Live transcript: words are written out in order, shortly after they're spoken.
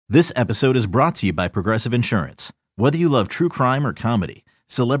This episode is brought to you by Progressive Insurance. Whether you love true crime or comedy,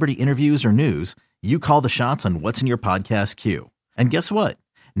 celebrity interviews or news, you call the shots on what's in your podcast queue. And guess what?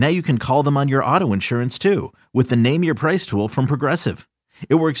 Now you can call them on your auto insurance too with the Name Your Price tool from Progressive.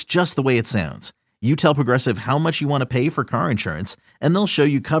 It works just the way it sounds. You tell Progressive how much you want to pay for car insurance, and they'll show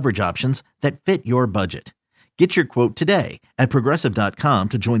you coverage options that fit your budget. Get your quote today at Progressive.com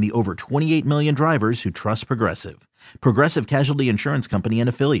to join the over 28 million drivers who trust Progressive. Progressive Casualty Insurance Company and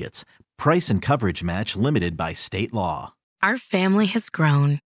Affiliates. Price and coverage match limited by state law. Our family has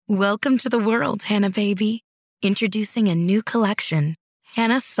grown. Welcome to the world, Hannah baby. Introducing a new collection,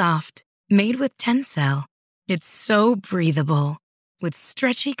 Hannah Soft, made with Tencel. It's so breathable, with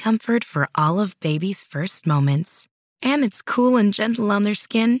stretchy comfort for all of baby's first moments. And it's cool and gentle on their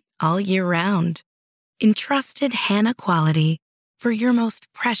skin all year round. Entrusted Hannah quality for your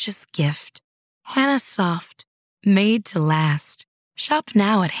most precious gift. Hannah Soft, made to last. Shop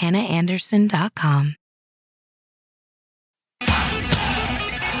now at hannahanderson.com.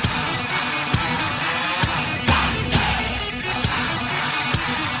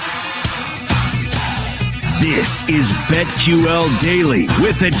 This is BetQL Daily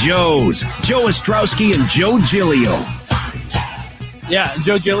with the Joes, Joe Ostrowski and Joe Giglio. Yeah,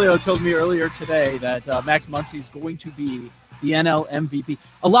 Joe Giglio told me earlier today that Max Muncy is going to be the NL MVP.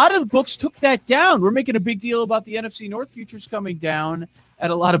 A lot of books took that down. We're making a big deal about the NFC North futures coming down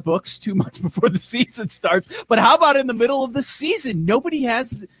at a lot of books 2 months before the season starts. But how about in the middle of the season? Nobody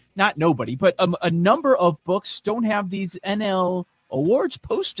has, not nobody, but a number of books don't have these NL awards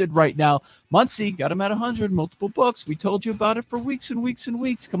posted right now. Muncy got him at 100, multiple books. We told you about it for weeks and weeks and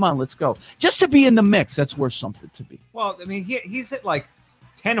weeks. Come on, let's go. Just to be in the mix, that's worth something to be. Well, I mean, he's hit like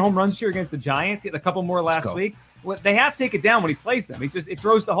 10 home runs here against the Giants. He had a couple more last week. Well, they have to take it down when he plays them. It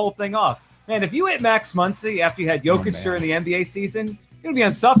throws the whole thing off. Man, if you hit Max Muncy after you had Jokic during the NBA season, you're going to be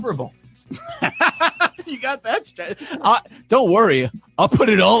insufferable. You got that. Don't worry. I'll put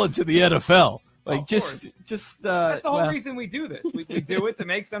it all into the NFL. Like just that's the whole reason we do this. We do it to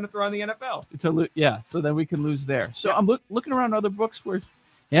make some to throw in the NFL. So then we can lose there. So I'm looking around other books where,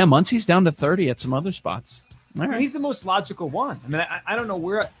 Muncy's down to 30 at some other spots. All right. He's the most logical one. I mean, I don't know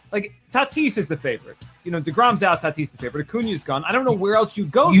where. Like Tatis is the favorite. You know, DeGrom's out. Tatis the favorite. Acuna's gone. I don't know where else you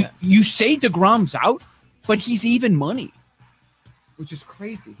go. You say DeGrom's out, but he's even money, which is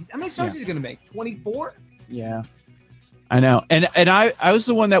crazy. How many starts is he going to make? 24. Yeah. I know. And I was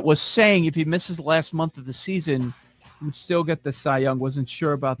the one that was saying if he misses the last month of the season, he would still get the Cy Young. Wasn't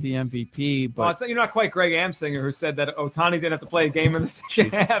sure about the MVP. But you're not quite Greg Amsinger, who said that Ohtani didn't have to play a game in the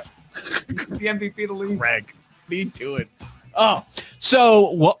second half. It's the MVP of the league. Greg, me to it. Oh,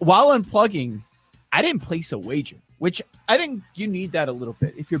 so while unplugging, I didn't place a wager, which I think you need that a little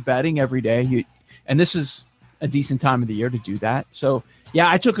bit. If you're betting every day, and this is a decent time of the year to do that. So yeah,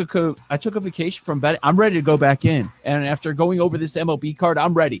 I took a vacation from betting. I'm ready to go back in. And after going over this MLB card,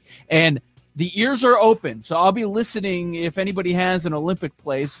 I'm ready. And the ears are open. So I'll be listening if anybody has an Olympic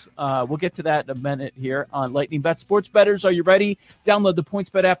place. We'll get to that in a minute here on Lightning Bet. Sports bettors, are you ready? Download the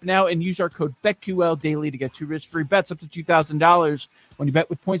PointsBet app now and use our code BetQL Daily to get 2 risk-free bets up to $2,000. When you bet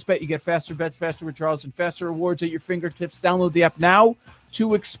with PointsBet, you get faster bets, faster withdrawals, and faster rewards at your fingertips. Download the app now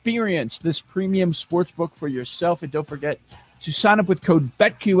to experience this premium sportsbook for yourself. And don't forget to sign up with code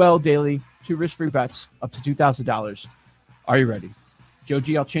BetQL Daily, 2 risk-free bets up to $2,000. Are you ready? Joe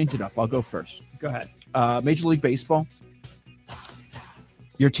G, I'll change it up. I'll go first. Go ahead. Major League Baseball.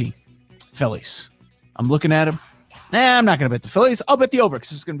 Your team, Phillies. I'm looking at them. I'm not going to bet the Phillies. I'll bet the over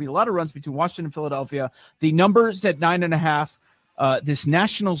because there's going to be a lot of runs between Washington and Philadelphia. The number's at 9.5. This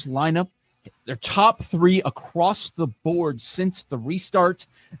Nationals lineup, their top 3 across the board since the restart.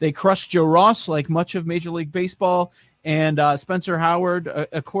 They crushed Joe Ross like much of Major League Baseball. And Spencer Howard,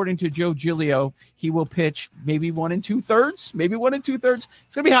 according to Joe Giglio, he will pitch maybe 1 2/3. Maybe 1 2/3. It's going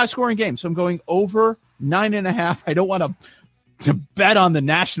to be a high-scoring game. So I'm going over 9.5. I don't want to bet on the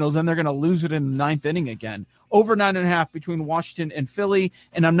Nationals, and they're going to lose it in the 9th inning again. Over 9.5 between Washington and Philly.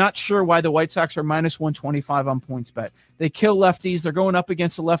 And I'm not sure why the White Sox are minus 125 on PointsBet. They kill lefties. They're going up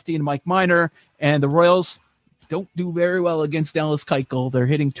against a lefty and Mike Minor. And the Royals don't do very well against Dallas Keuchel. They're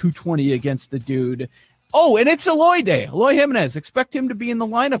hitting 220 against the dude. Oh, and it's Eloy Day. Eloy Jimenez. Expect him to be in the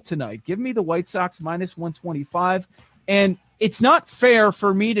lineup tonight. Give me the White Sox minus 125. And it's not fair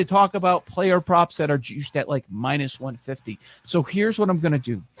for me to talk about player props that are juiced at like minus 150. So here's what I'm going to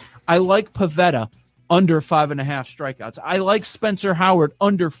do. I like Pivetta under 5.5 strikeouts. I like Spencer Howard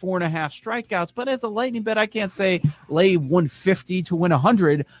under 4.5 strikeouts. But as a Lightning bet, I can't say lay 150 to win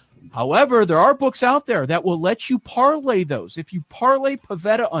 100. However, there are books out there that will let you parlay those. If you parlay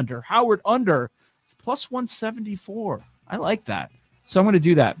Pivetta under, Howard under, it's plus 174. I like that. So I'm going to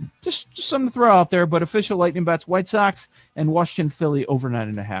do that. Just something to throw out there, but official Lightning bets, White Sox and Washington Philly over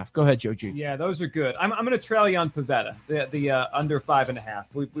 9.5. Go ahead, Joe G. Yeah, those are good. I'm going to trail you on Pivetta, the under 5.5.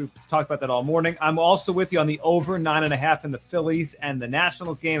 We've talked about that all morning. I'm also with you on the over 9.5 in the Phillies and the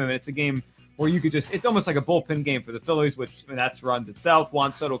Nationals game. I mean, it's a game where you could it's almost like a bullpen game for the Phillies, which that's runs itself.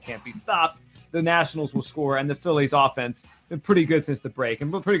 Juan Soto can't be stopped. The Nationals will score, and the Phillies offense been pretty good since the break,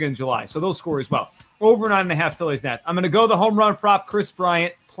 and pretty good in July. So they'll score as well. Over 9.5 Phillies Nats. I'm going to go the home run prop, Chris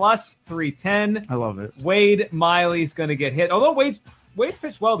Bryant, plus 310. I love it. Wade Miley's going to get hit. Although Wade's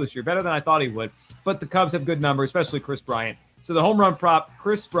pitched well this year, better than I thought he would. But the Cubs have good numbers, especially Chris Bryant. So the home run prop,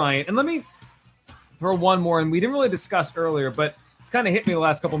 Chris Bryant. And let me throw one more, and we didn't really discuss earlier, but it's kind of hit me the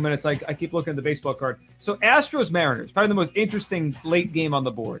last couple minutes. I keep looking at the baseball card. So Astros-Mariners, probably the most interesting late game on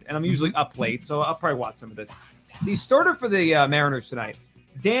the board. And I'm usually up late, so I'll probably watch some of this. The starter for the Mariners tonight,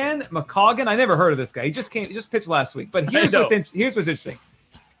 Dan McCaughan. I never heard of this guy. He just pitched last week. But here's what's interesting.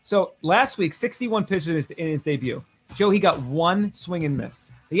 So last week, 61 pitches in his debut. Joe, he got one swing and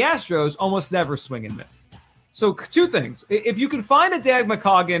miss. The Astros almost never swing and miss. So two things. If you can find a Dan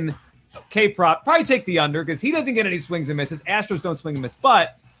McCaughan K-prop, probably take the under because he doesn't get any swings and misses. Astros don't swing and miss.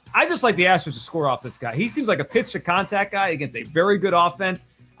 But I just like the Astros to score off this guy. He seems like a pitch-to-contact guy against a very good offense.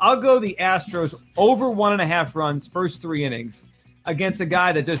 I'll go the Astros over 1.5 runs first 3 innings against a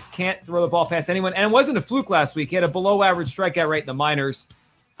guy that just can't throw the ball past anyone. And it wasn't a fluke last week. He had a below-average strikeout rate in the minors.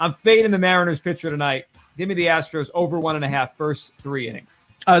 I'm fading the Mariners pitcher tonight. Give me the Astros over 1.5 first 3 innings.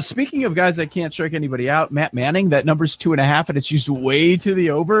 Speaking of guys that can't strike anybody out, Matt Manning, that number's 2.5, and it's used way to the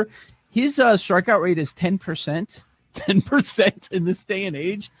over. His strikeout rate is 10%. 10% in this day and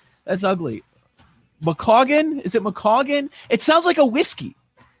age. That's ugly. McCaughan? Is it McCaughan? It sounds like a whiskey.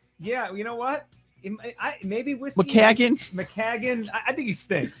 Yeah, you know what? Maybe whiskey. McCagan. I think he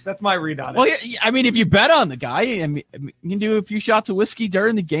stinks. That's my read on it. Well, I mean, if you bet on the guy, I mean, you can do a few shots of whiskey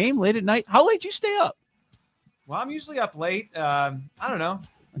during the game late at night. How late do you stay up? Well, I'm usually up late. I don't know.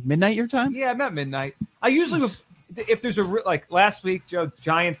 Like midnight your time? Yeah, I'm at midnight. I usually, if there's like last week, Joe,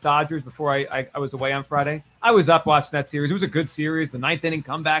 Giants, Dodgers, before I was away on Friday, I was up watching that series. It was a good series. The 9th inning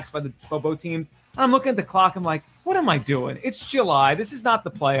comebacks by both teams. And I'm looking at the clock. I'm like, what am I doing? It's July. This is not the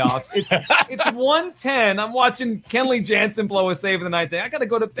playoffs. It's 1:10. I'm watching Kenley Jansen blow a save in the 9th inning. I got to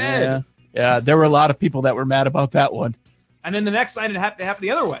go to bed. Yeah, there were a lot of people that were mad about that one. And then the next night it happened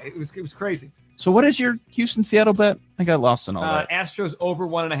the other way. It was crazy. So what is your Houston-Seattle bet? I got lost in all that. Astros over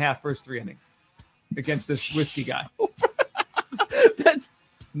 1.5 first 3 innings against this whiskey guy. That's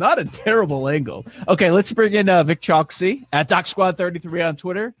not a terrible angle. Okay, let's bring in Vic Chalksey at DocSquad33 on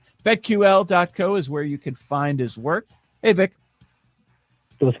Twitter. BetQL.co is where you can find his work. Hey, Vic.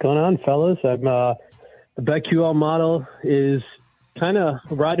 What's going on, fellas? The BetQL model is kind of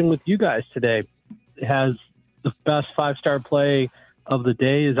riding with you guys today. It has the best 5-star play of the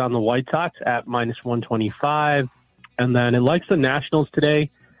day is on the White Sox at -125. And then it likes the Nationals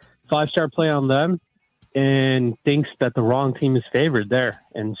today. 5-star play on them and thinks that the wrong team is favored there.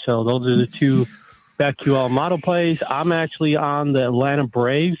 And so those are the two BetQL model plays. I'm actually on the Atlanta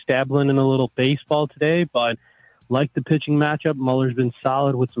Braves, dabbling in a little baseball today, but like the pitching matchup, Muller's been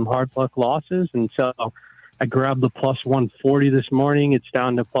solid with some hard luck losses. And so I grabbed the +140 this morning. It's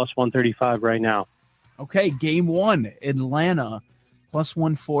down to +135 right now. Okay, game 1, Atlanta,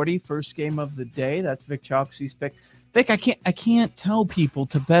 +140, first game of the day. That's Vic Chalksey's pick. Vic, I can't tell people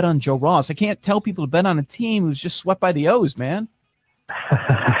to bet on Joe Ross. I can't tell people to bet on a team who's just swept by the O's, man.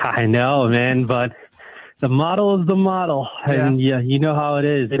 I know, man, but the model is the model. And yeah, you know how it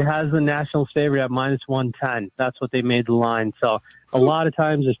is. It has the Nationals favorite at -110. That's what they made the line. So a lot of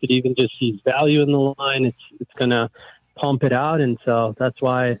times if it even just sees value in the line, it's going to pump it out. And so that's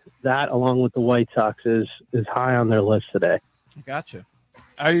why that, along with the White Sox, is high on their list today. I gotcha.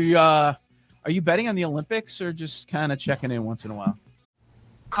 Are you betting on the Olympics or just kind of checking in once in a while?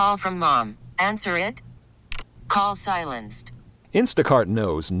 Call from mom. Answer it. Call silenced. Instacart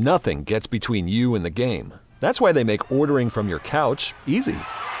knows nothing gets between you and the game. That's why they make ordering from your couch easy.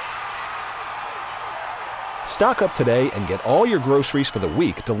 Stock up today and get all your groceries for the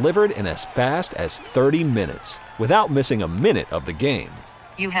week delivered in as fast as 30 minutes without missing a minute of the game.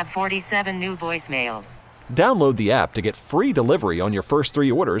 You have 47 new voicemails. Download the app to get free delivery on your first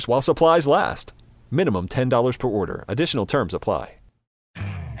 3 orders while supplies last. Minimum $10 per order. Additional terms apply.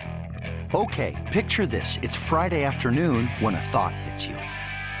 Okay, picture this. It's Friday afternoon when a thought hits you.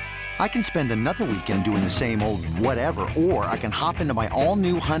 I can spend another weekend doing the same old whatever, or I can hop into my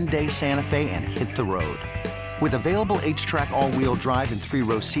all-new Hyundai Santa Fe and hit the road. With available H-Track all-wheel drive and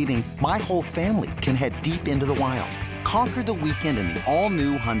 3-row seating, my whole family can head deep into the wild. Conquer the weekend in the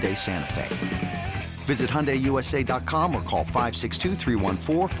all-new Hyundai Santa Fe. Visit HyundaiUSA.com or call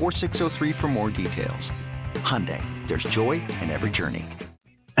 562-314-4603 for more details. Hyundai, there's joy in every journey.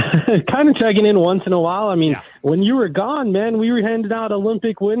 Kind of checking in once in a while. I mean, when you were gone, man, we were handing out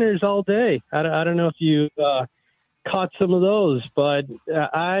Olympic winners all day. I don't know if you caught some of those, but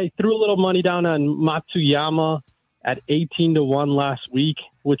I threw a little money down on Matsuyama at 18-1 last week,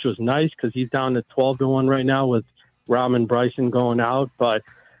 which was nice because he's down to 12-1 right now with Rahm and Bryson going out. But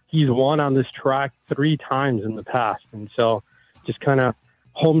he's won on this track 3 times in the past. And so just kind of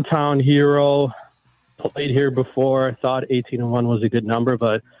hometown hero, played here before. I thought 18-1 was a good number,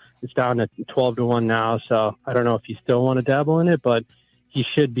 but it's down to 12-1 now. So I don't know if you still want to dabble in it, but he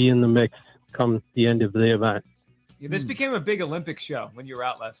should be in the mix come the end of the event. Yeah, this became a big Olympic show when you were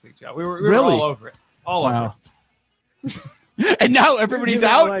out last week, Joe. We were all over it. All over it. And now everybody's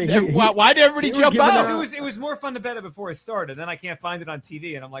out? Why did everybody jump out? It was more fun to bet it before it started. Then I can't find it on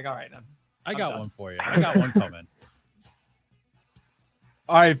TV, and I'm like, all right. I got one for you. I got one coming.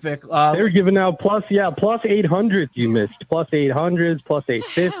 All right, Vic. They were giving out plus 800s you missed. Plus 800s, plus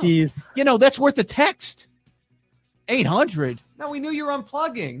 850s. You know, that's worth a text. 800. No, we knew you were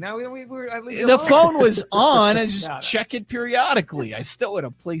unplugging. Now we were at least the phone was on. I just check it periodically. I still would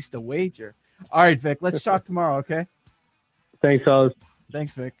have placed a wager. All right, Vic. Let's talk tomorrow, okay? Thanks, fellas.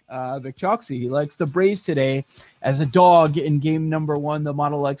 Thanks, Vic. Vic Chalksey, he likes the Braves today as a dog in game number 1. The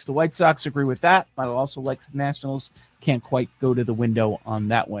model likes the White Sox. Agree with that. Model also likes the Nationals. Can't quite go to the window on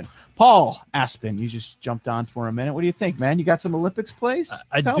that one. Paul Aspen, you just jumped on for a minute. What do you think, man? You got some Olympics plays?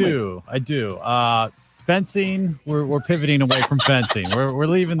 I do. Fencing, we're pivoting away from fencing. We're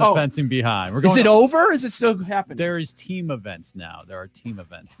leaving the fencing behind. Is it over? Is it still happening? There is team events now. There are team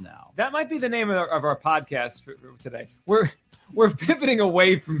events now. That might be the name of our podcast for today. We're pivoting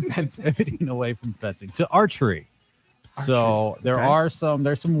away from fencing. Pivoting away from fencing to archery. So there's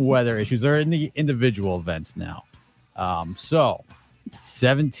some weather issues. They're in the individual events now. So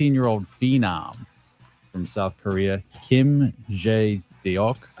 17-year-old phenom from South Korea, Kim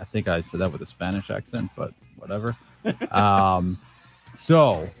Jae-deok. I think I said that with a Spanish accent, but whatever.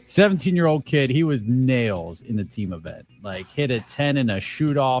 So 17-year-old kid, he was nails in the team event. Like hit a 10 in a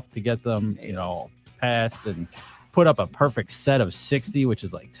shoot off to get them, past, and put up a perfect set of 60, which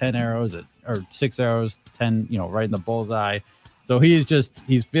is like 10 arrows or 6 arrows, 10, right in the bullseye. So he's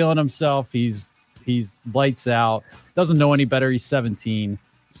feeling himself. He's lights out, doesn't know any better. He's 17.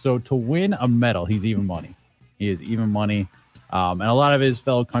 So to win a medal, he's even money. He is even money. And a lot of his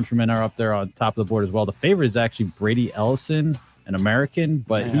fellow countrymen are up there on top of the board as well. The favorite is actually Brady Ellison, an American,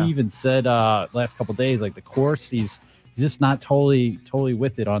 but he even said last couple of days, like the course, he's just not totally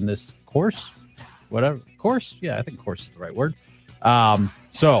with it on this course. Whatever. Course? Yeah, I think course is the right word.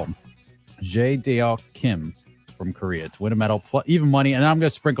 So Jae-deok Kim from Korea to win a medal, even money, and I'm going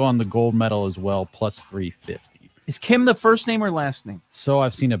to sprinkle on the gold medal as well, plus 350. Is Kim the first name or last name? So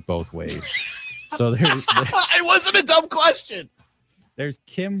I've seen it both ways. So there's it wasn't a dumb question. There's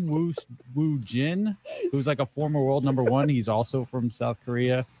Kim Woo Jin, who's like a former world number 1. He's also from South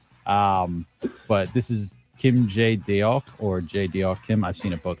Korea. But this is Kim Jae-deok or Jae-deok Kim. I've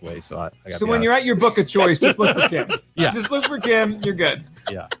seen it both ways. So I got. So when you're at your book of choice, just look for Kim. Yeah. Just look for Kim. You're good.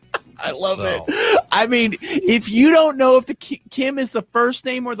 Yeah. I love it. I mean, if you don't know if the Kim is the first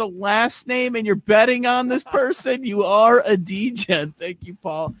name or the last name and you're betting on this person, you are a degen. Thank you,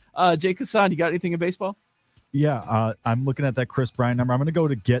 Paul. Jake Hassan, you got anything in baseball? Yeah, I'm looking at that Chris Bryant number. I'm going to go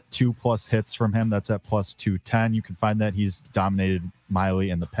to get 2+ hits from him. That's at plus 210. You can find that he's dominated Miley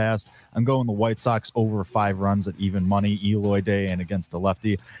in the past. I'm going the White Sox over 5 runs at even money, Eloy Day, and against a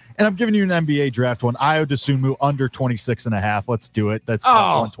lefty. And I'm giving you an NBA draft one. Ayo Dosunmu under 26.5. Let's do it. That's plus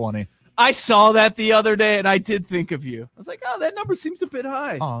 120. I saw that the other day, and I did think of you. I was like, that number seems a bit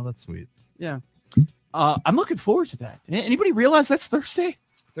high. Oh, that's sweet. Yeah. I'm looking forward to that. Anybody realize that's Thursday?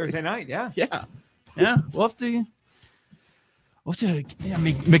 Thursday night, yeah. Yeah. We'll have to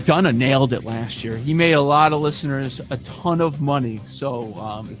McDonough nailed it last year. He made a lot of listeners a ton of money.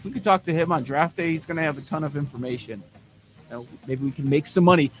 So if we could talk to him on draft day, he's going to have a ton of information. Maybe we can make some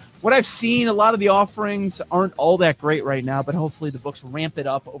money. What I've seen, a lot of the offerings aren't all that great right now, but hopefully the books ramp it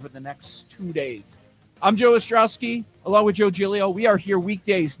up over the next 2 days. I'm Joe Ostrowski, along with Joe Giglio. We are here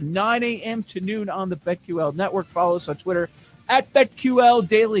weekdays, 9 a.m. to noon on the BetQL Network. Follow us on Twitter at BetQL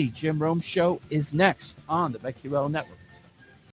Daily. Jim Rome Show is next on the BetQL Network.